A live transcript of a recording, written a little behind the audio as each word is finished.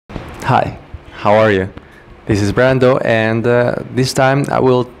Hi, how are you? This is Brando, and this time I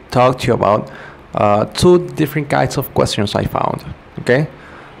will talk to you about two different kinds of questions I found. Okay,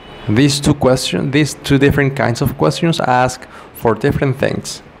 these two different kinds of questions ask for different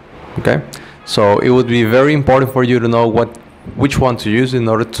things. Okay, so it would be very important for you to know which one to use in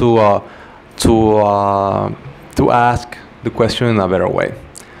order to ask the question in a better way.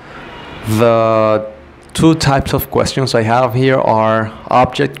 The two types of questions I have here are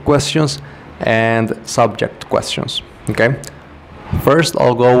object questions and subject questions. Okay, first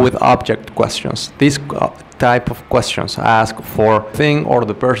I'll go with object questions. These type of questions ask for thing or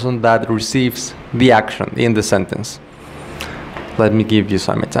the person that receives the action in the sentence. Let me give you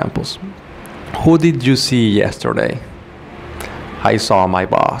some examples. Who did you see yesterday? I saw my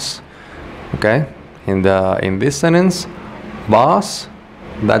boss. Okay, in this sentence, boss,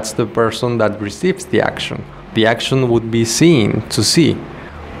 that's the person that receives the action. The action would be seen, to see.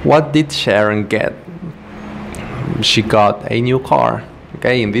 What did Sharon get? She got a new car.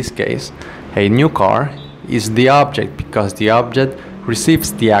 Okay, in this case, a new car is the object because the object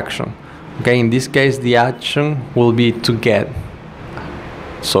receives the action. Okay, in this case, the action will be to get.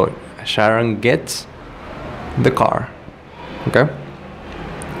 So Sharon gets the car. Okay.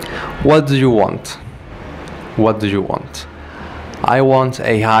 What do you want? What do you want? I want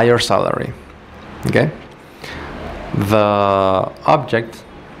a higher salary. Okay. The object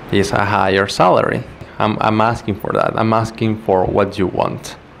is a higher salary. I'm asking for that. I'm asking for what you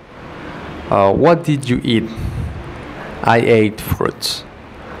want. What did you eat? I ate fruits.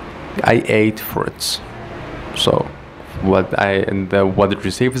 I ate fruits. So what it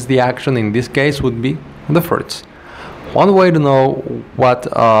receives the action in this case would be the fruits. One way to know what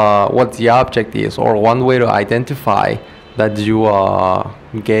the object is, or one way to identify that you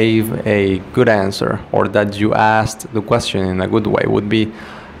gave a good answer or that you asked the question in a good way, would be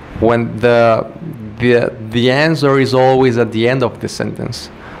when the answer is always at the end of the sentence.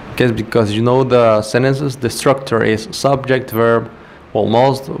 Okay, because you know the sentences, the structure is subject, verb,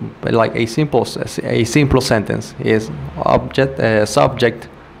 almost like a simple sentence is object, subject,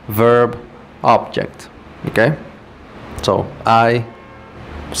 verb, object. Okay, so I,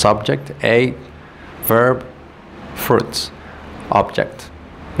 subject, ate, verb, fruits, object.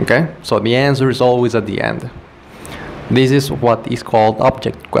 Okay, so the answer is always at the end. This is what is called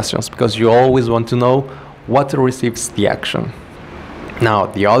object questions, because you always want to know what receives the action. Now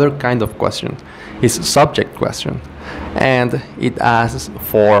the other kind of question is subject question, and it asks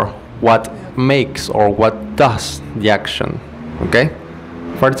for what makes or what does the action. Okay,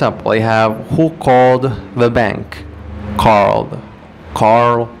 for example, I have who called the bank? Carl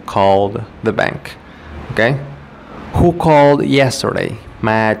called the bank. Okay, who called yesterday?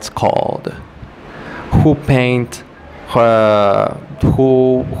 Matt called. Who paid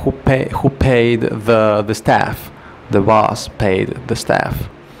the staff? The boss paid the staff.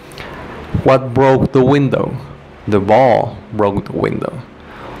 What broke the window? The ball broke the window.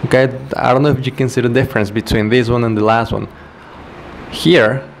 Okay, I don't know if you can see the difference between this one and the last one.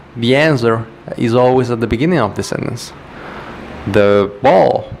 Here, the answer is always at the beginning of the sentence. The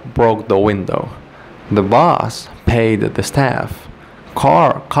ball broke the window. The boss paid the staff.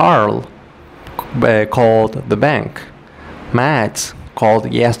 Carl called the bank. Matt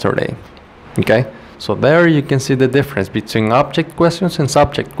called yesterday. Okay, so there you can see the difference between object questions and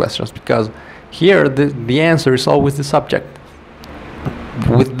subject questions, because here the answer is always the subject.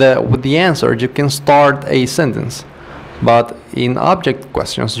 With the answer you can start a sentence, but in object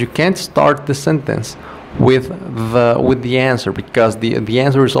questions you can't start the sentence with the answer, because the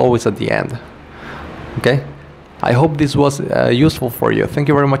answer is always at the end. Okay, I hope this was useful for you. Thank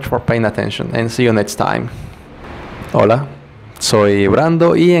you very much for paying attention, and see you next time. Hola, soy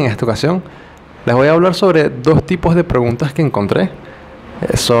Brando y en esta ocasión les voy a hablar sobre dos tipos de preguntas que encontré.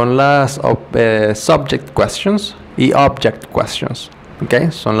 Son las subject questions y object questions.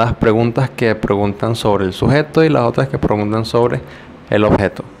 Okay, son las preguntas que preguntan sobre el sujeto y las otras que preguntan sobre el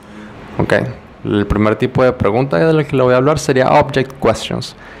objeto. Okay. El primer tipo de pregunta del que le voy a hablar sería object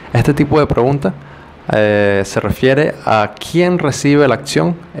questions. Este tipo de pregunta se refiere a quién recibe la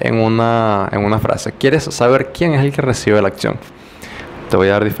acción en una frase. ¿Quieres saber quién es el que recibe la acción? Te voy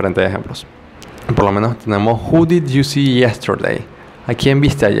a dar diferentes ejemplos. Por lo menos tenemos who did you see yesterday? ¿A quién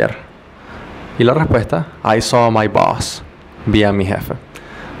viste ayer? Y la respuesta, I saw my boss. Vi a mi jefe.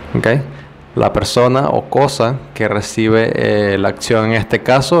 Okay. La persona o cosa que recibe la acción en este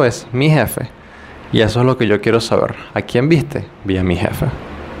caso es mi jefe. Y eso es lo que yo quiero saber. ¿A quién viste? Vi a mi jefe.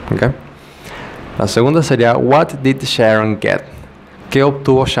 Okay. La segunda sería what did Sharon get? ¿Qué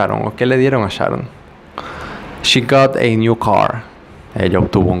obtuvo Sharon o qué le dieron a Sharon? She got a new car. Ella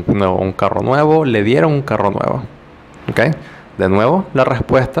obtuvo un carro nuevo, le dieron un carro nuevo. ¿Ok? De nuevo, la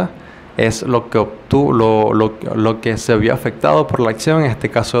respuesta es lo que obtuvo, lo que se vio afectado por la acción, en este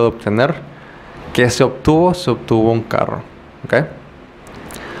caso de obtener. ¿Qué se obtuvo? Se obtuvo un carro. ¿Ok?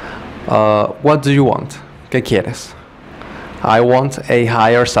 What do you want? ¿Qué quieres? I want a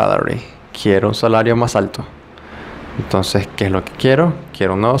higher salary. Quiero un salario más alto. Entonces, ¿qué es lo que quiero?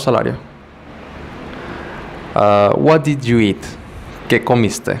 Quiero un nuevo salario. What did you eat? ¿Qué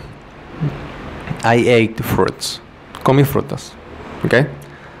comiste? I ate fruits. Comí frutas. ¿Ok?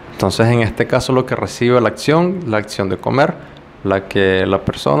 Entonces, en este caso, lo que recibe la acción de comer, la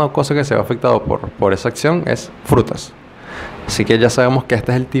persona o cosa que se ve afectado por esa acción es frutas. Así que ya sabemos que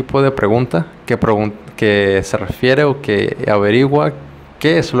este es el tipo de pregunta que se refiere o que averigua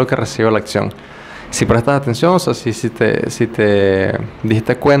qué es lo que recibe la acción. Si prestas atención, o sea, si te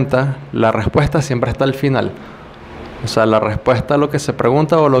diste cuenta, la respuesta siempre está al final. O sea, la respuesta a lo que se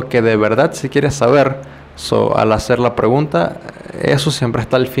pregunta o lo que de verdad se quiere saber al hacer la pregunta, eso siempre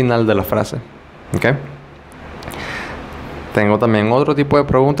está al final de la frase. ¿Ok? Tengo también otro tipo de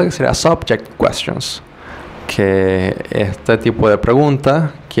pregunta que sería subject questions. Que este tipo de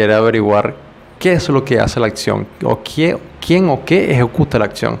pregunta quiere averiguar qué es lo que hace la acción o quién o qué ejecuta la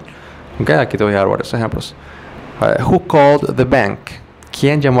acción. Okay, aquí te voy a dar varios ejemplos. Who called the bank?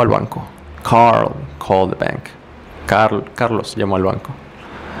 ¿Quién llamó al banco? Carl called the bank. Carlos llamó al banco.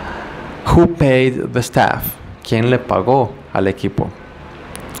 Who paid the staff? ¿Quién le pagó al equipo?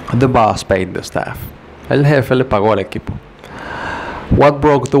 The boss paid the staff. El jefe le pagó al equipo. What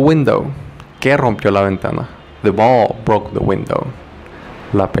broke the window? ¿Qué rompió la ventana? The ball broke the window.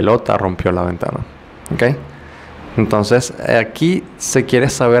 La pelota rompió la ventana. ¿Ok? Entonces, aquí se quiere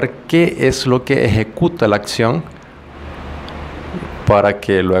saber qué es lo que ejecuta la acción para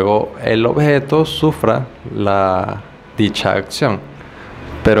que luego el objeto sufra dicha acción.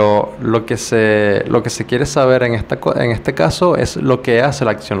 Pero lo que se quiere saber en este caso es lo que hace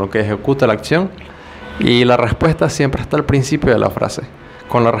la acción, lo que ejecuta la acción. Y la respuesta siempre está al principio de la frase.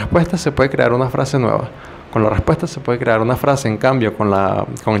 Con la respuesta se puede crear una frase nueva. Con la respuesta se puede crear una frase. En cambio, con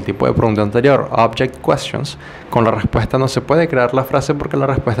el tipo de pregunta anterior, object questions, con la respuesta no se puede crear la frase porque la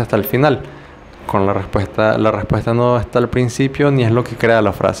respuesta está al final. Con la respuesta no está al principio, ni es lo que crea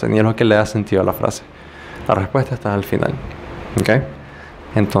la frase, ni es lo que le da sentido a la frase. La respuesta está al final. ¿Ok?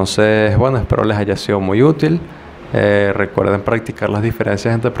 Entonces, bueno, espero les haya sido muy útil. Recuerden practicar las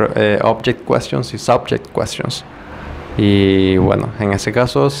diferencias entre object questions y subject questions. Y bueno, en ese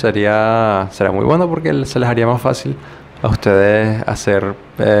caso sería muy bueno porque se les haría más fácil a ustedes hacer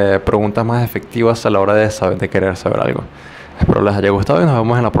preguntas más efectivas a la hora de querer saber algo. Espero les haya gustado y nos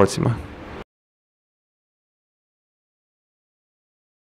vemos en la próxima.